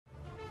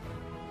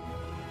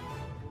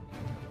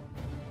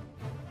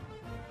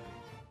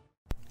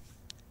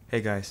Hey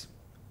guys.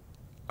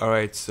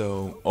 Alright,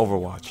 so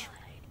Overwatch.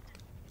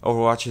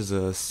 Overwatch is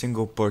a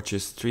single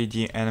purchase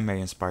 3D anime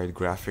inspired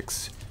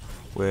graphics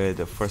with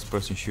a first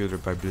person shooter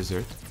by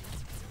Blizzard.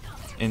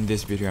 In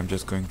this video I'm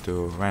just going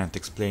to rant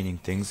explaining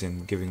things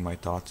and giving my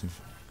thoughts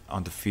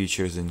on the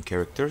features and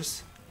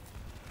characters.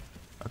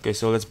 Okay,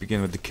 so let's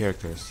begin with the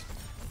characters.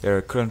 There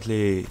are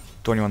currently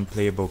 21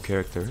 playable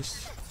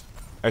characters.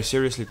 I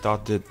seriously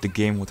thought that the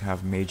game would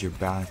have major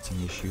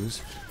balancing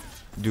issues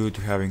due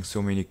to having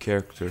so many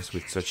characters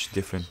with such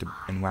different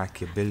and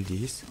wacky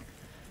abilities,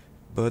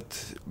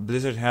 but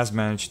Blizzard has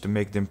managed to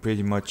make them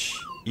pretty much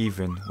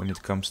even when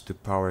it comes to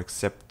power,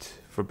 except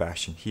for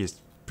Bastion. He is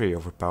pretty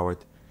overpowered.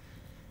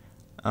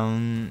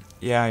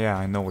 Yeah,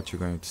 I know what you're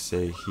going to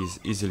say. He's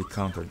easily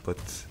countered, but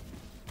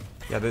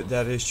yeah,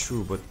 that is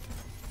true. But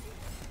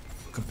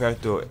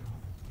compared to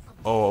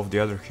all of the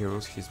other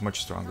heroes, he's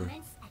much stronger.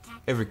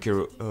 Every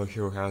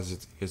hero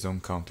has his own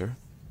counter.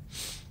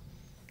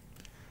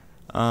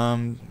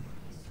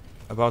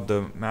 About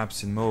the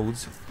maps and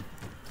modes,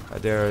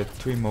 there are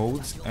 3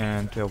 modes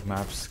and 12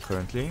 maps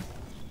currently,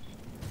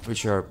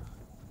 which are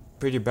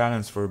pretty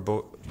balanced for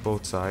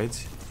both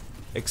sides,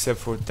 except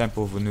for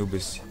Temple of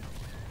Anubis.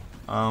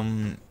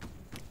 The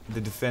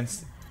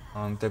defense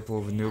on Temple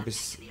of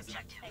Anubis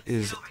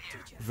is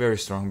very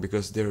strong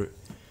because there are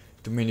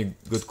too many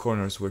good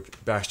corners where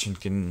Bastion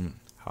can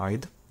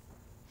hide.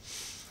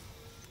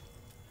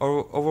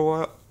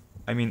 Overall,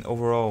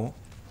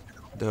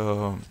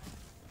 the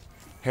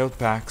health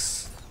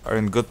packs are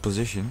in good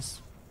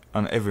positions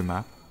on every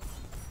map,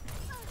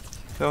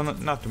 so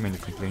not too many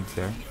complaints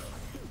there.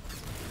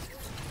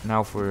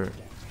 Now for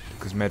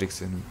cosmetics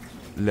and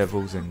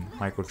levels and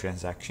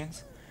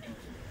microtransactions.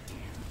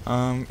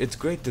 It's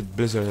great that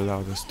Blizzard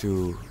allowed us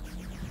to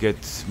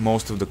get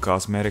most of the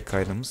cosmetic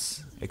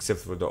items except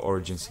for the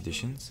Origins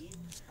editions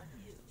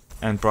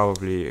and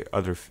probably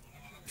other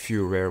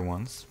few rare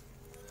ones,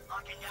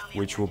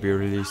 which will be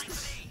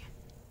released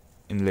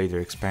in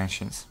later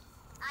expansions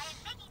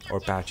or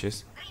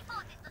patches.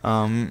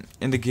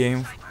 In the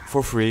game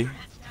for free.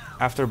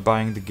 After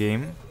buying the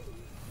game,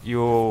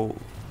 you'll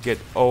get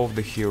all of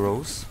the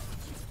heroes,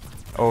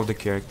 all of the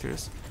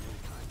characters,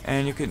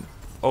 and you can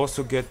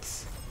also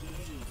get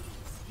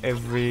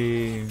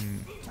every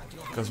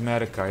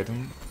cosmetic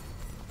item.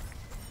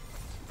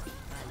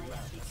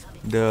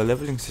 The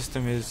leveling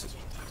system is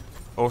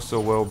also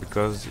well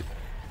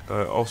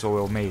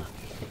made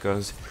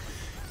because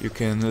you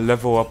can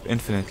level up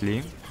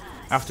infinitely.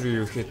 After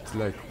you hit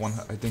like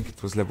I think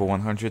it was level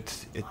 100,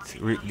 it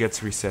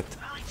gets reset,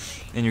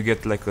 and you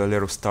get like a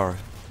little star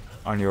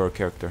on your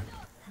character.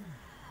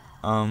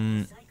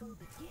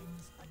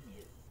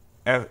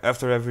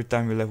 After every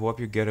time you level up,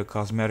 you get a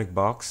cosmetic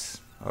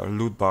box or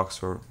loot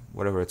box or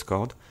whatever it's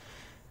called,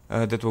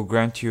 that will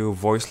grant you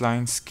voice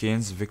lines,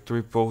 skins,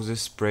 victory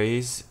poses,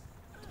 sprays,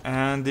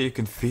 and you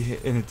can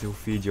it will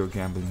feed your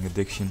gambling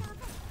addiction.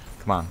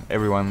 Come on,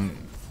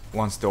 everyone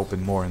wants to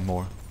open more and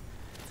more.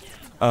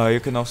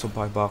 You can also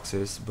buy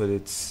boxes, but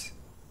it's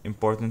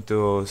important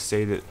to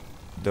say that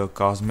the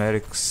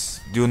cosmetics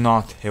do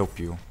not help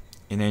you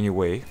in any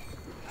way,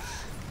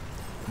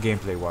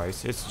 gameplay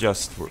wise. It's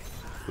just for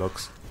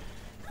looks.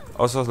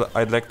 Also,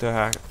 I'd like to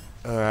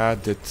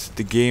add that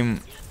the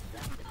game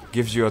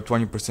gives you a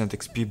 20%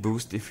 XP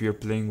boost if you're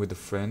playing with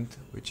a friend,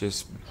 which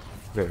is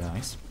very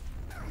nice.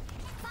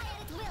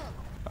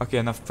 Okay,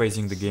 enough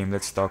praising the game,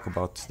 let's talk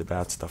about the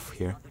bad stuff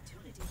here.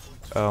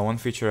 One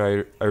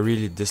feature I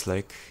really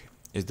dislike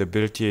is the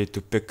ability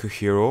to pick a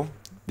hero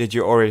that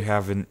you already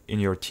have in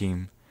your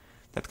team.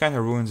 That kind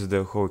of ruins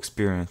the whole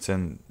experience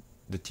and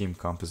the team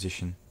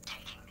composition.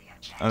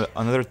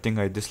 Another thing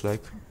I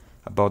dislike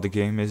about the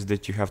game is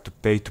that you have to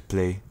pay to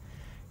play.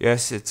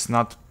 Yes, it's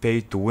not pay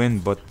to win,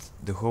 but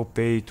the whole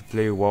pay to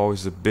play wall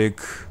is a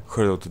big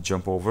hurdle to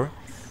jump over.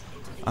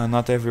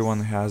 Not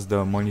everyone has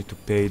the money to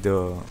pay.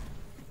 The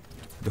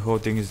whole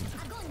thing is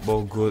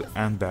both good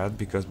and bad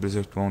because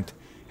Blizzard won't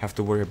have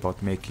to worry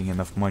about making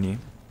enough money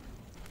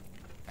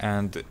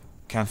and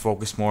can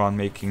focus more on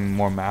making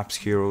more maps,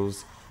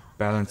 heroes,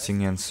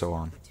 balancing, and so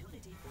on.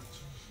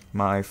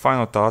 My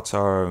final thoughts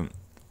are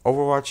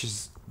Overwatch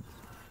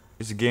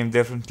is a game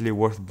definitely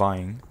worth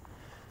buying.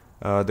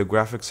 The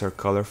graphics are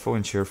colorful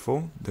and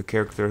cheerful, the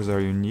characters are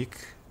unique,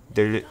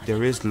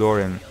 there is lore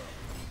in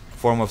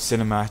form of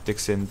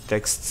cinematics and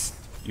texts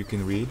you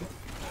can read.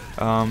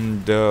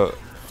 The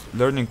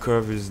learning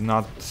curve is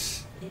not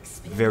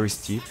very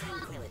steep,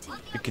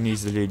 you can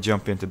easily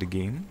jump into the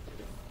game.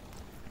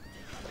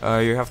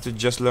 You have to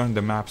just learn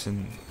the maps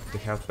and the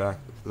health pack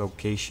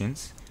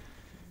locations.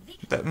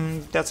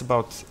 That's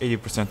about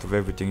 80% of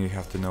everything you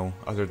have to know,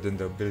 other than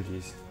the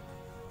abilities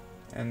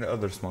and the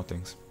other small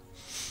things.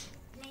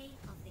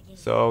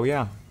 So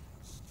yeah,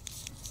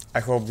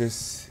 I hope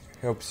this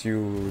helps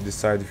you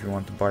decide if you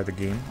want to buy the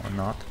game or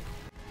not.